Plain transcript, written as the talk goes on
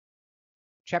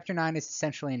Chapter 9 is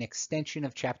essentially an extension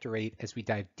of Chapter 8 as we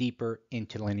dive deeper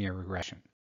into linear regression.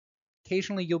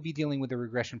 Occasionally, you'll be dealing with a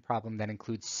regression problem that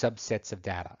includes subsets of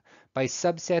data. By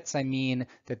subsets, I mean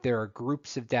that there are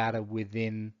groups of data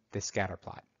within the scatter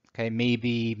plot. Okay,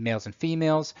 maybe males and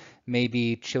females,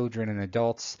 maybe children and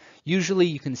adults. Usually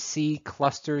you can see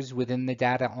clusters within the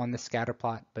data on the scatter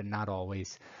plot, but not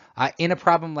always. In a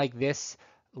problem like this,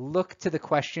 look to the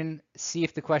question, see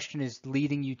if the question is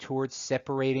leading you towards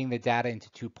separating the data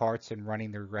into two parts and running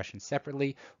the regression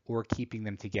separately or keeping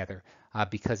them together,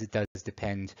 because it does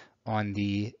depend on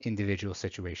the individual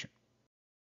situation.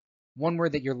 One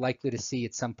word that you're likely to see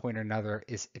at some point or another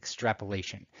is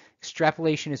extrapolation.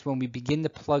 Extrapolation is when we begin to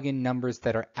plug in numbers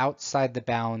that are outside the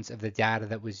bounds of the data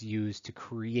that was used to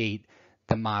create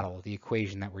the model, the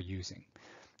equation that we're using.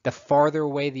 The farther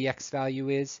away the x value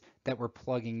is that we're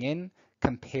plugging in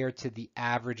compared to the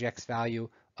average x value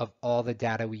of all the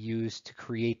data we use to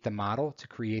create the model, to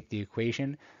create the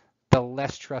equation, the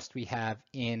less trust we have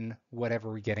in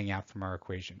whatever we're getting out from our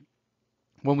equation.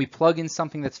 When we plug in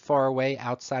something that's far away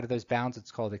outside of those bounds, it's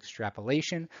called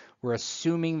extrapolation. We're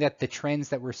assuming that the trends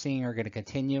that we're seeing are going to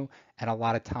continue, and a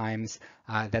lot of times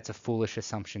that's a foolish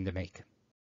assumption to make.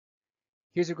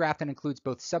 Here's a graph that includes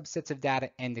both subsets of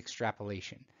data and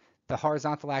extrapolation. The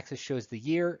horizontal axis shows the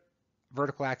year,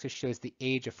 vertical axis shows the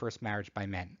age of first marriage by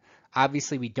men.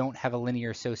 Obviously, we don't have a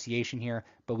linear association here,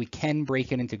 but we can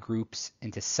break it into groups,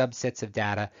 into subsets of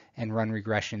data, and run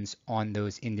regressions on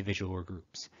those individual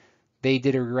groups. They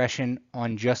did a regression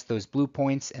on just those blue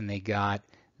points, and they got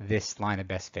this line of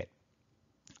best fit.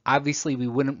 Obviously, we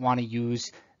wouldn't want to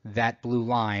use that blue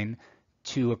line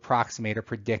to approximate or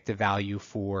predict a value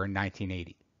for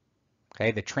 1980.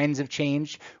 Okay, the trends have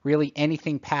changed. Really,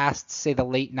 anything past, say, the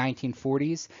late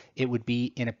 1940s, it would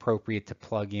be inappropriate to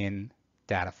plug in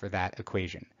data for that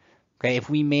equation. Okay, if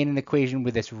we made an equation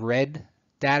with this red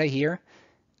data here,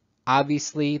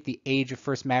 obviously, the age of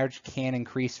first marriage can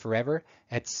increase forever.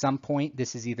 At some point,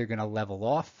 this is either going to level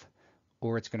off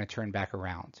or it's going to turn back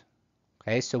around.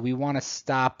 Okay, so we want to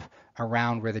stop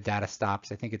around where the data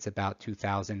stops. I think it's about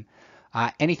 2000.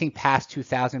 Anything past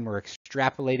 2000, we're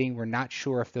extrapolating. We're not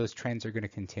sure if those trends are going to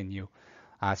continue,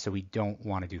 so we don't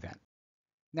want to do that.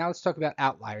 Now let's talk about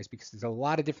outliers, because there's a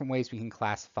lot of different ways we can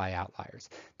classify outliers.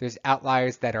 There's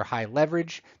outliers that are high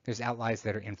leverage, there's outliers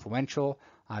that are influential,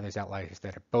 there's outliers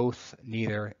that are both,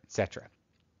 neither, etc.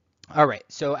 All right,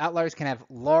 so outliers can have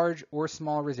large or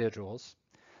small residuals.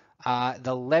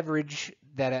 The leverage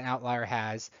that an outlier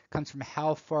has comes from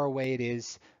how far away it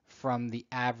is from the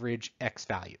average x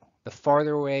value. The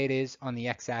farther away it is on the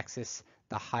x-axis,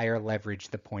 the higher leverage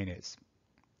the point is.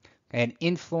 An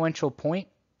influential point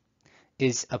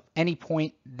is any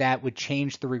point that would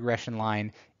change the regression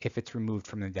line if it's removed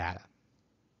from the data.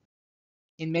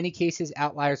 In many cases,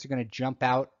 outliers are going to jump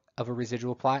out of a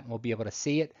residual plot and we'll be able to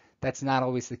see it. That's not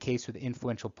always the case with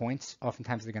influential points.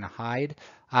 Oftentimes they're going to hide.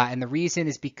 And the reason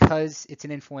is because it's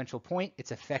an influential point, it's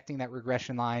affecting that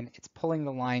regression line. It's pulling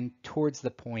the line towards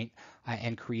the point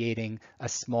and creating a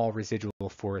small residual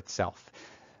for itself.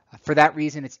 For that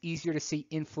reason, it's easier to see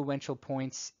influential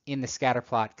points in the scatter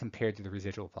plot compared to the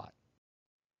residual plot.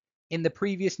 In the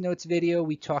previous notes video,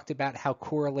 we talked about how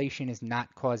correlation is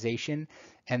not causation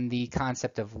and the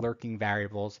concept of lurking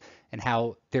variables and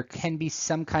how there can be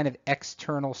some kind of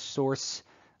external source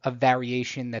of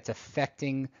variation that's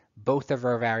affecting both of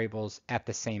our variables at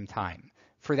the same time.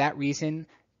 For that reason,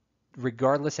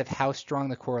 regardless of how strong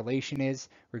the correlation is,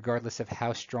 regardless of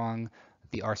how strong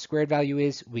the R-squared value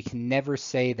is, we can never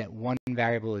say that one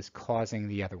variable is causing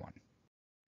the other one.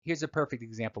 Here's a perfect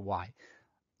example why.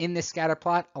 In this scatter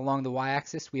plot, along the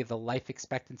y-axis, we have the life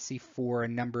expectancy for a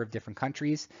number of different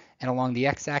countries, and along the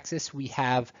x-axis, we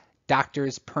have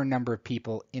doctors per number of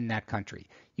people in that country.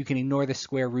 You can ignore the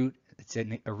square root. It's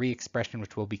a re-expression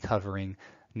which we'll be covering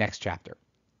next chapter.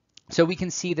 So we can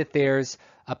see that there's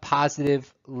a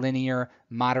positive, linear,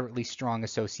 moderately strong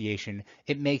association.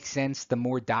 It makes sense. The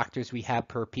more doctors we have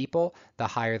per people, the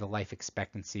higher the life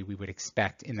expectancy we would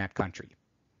expect in that country.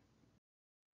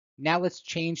 Now let's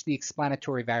change the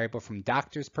explanatory variable from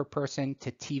doctors per person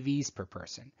to TVs per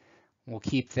person. We'll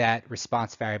keep that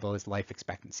response variable as life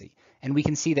expectancy. And we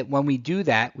can see that when we do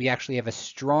that, we actually have a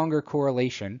stronger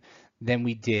correlation than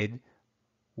we did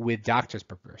with doctors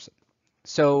per person.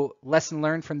 So lesson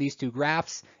learned from these two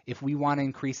graphs, if we want to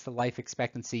increase the life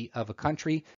expectancy of a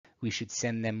country, we should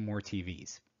send them more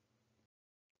TVs.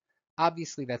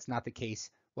 Obviously, that's not the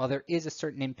case. While there is a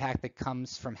certain impact that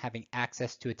comes from having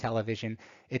access to a television,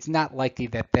 it's not likely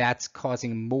that that's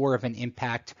causing more of an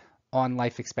impact on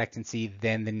life expectancy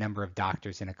than the number of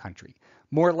doctors in a country.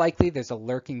 More likely, there's a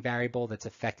lurking variable that's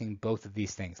affecting both of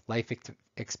these things, life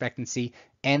expectancy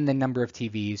and the number of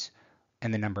TVs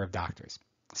and the number of doctors,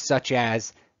 such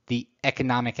as the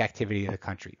economic activity of the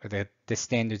country or the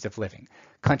standards of living.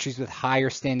 Countries with higher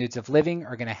standards of living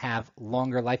are going to have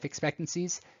longer life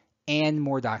expectancies and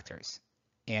more doctors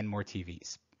and more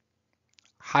TVs.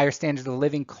 Higher standards of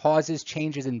living causes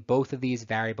changes in both of these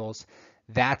variables.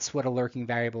 That's what a lurking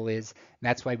variable is.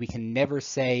 That's why we can never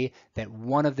say that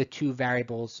one of the two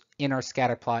variables in our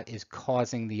scatter plot is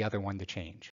causing the other one to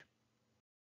change.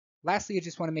 Lastly, I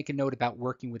just want to make a note about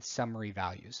working with summary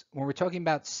values. When we're talking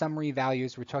about summary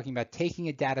values, we're talking about taking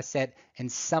a data set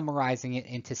and summarizing it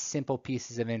into simple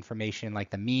pieces of information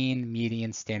like the mean,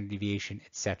 median, standard deviation,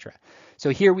 etc. So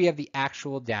here we have the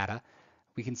actual data.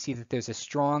 We can see that there's a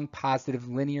strong positive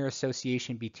linear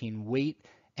association between weight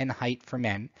and height for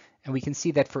men. And we can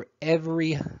see that for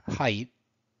every height,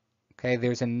 okay,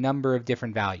 there's a number of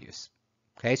different values.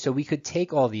 Okay, so we could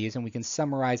take all these and we can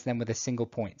summarize them with a single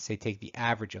point, say take the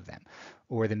average of them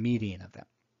or the median of them.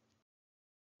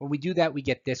 When we do that, we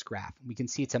get this graph. We can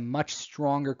see it's a much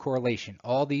stronger correlation.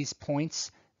 All these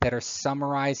points that are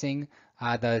summarizing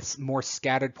the more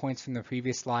scattered points from the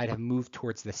previous slide have moved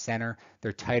towards the center.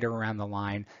 They're tighter around the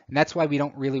line. And that's why we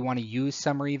don't really want to use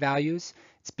summary values.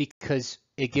 It's because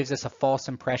it gives us a false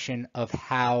impression of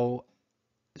how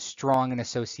strong an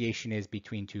association is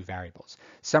between two variables.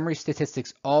 Summary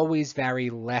statistics always vary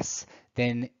less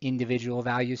than individual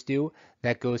values do.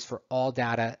 That goes for all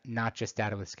data, not just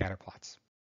data with scatter plots.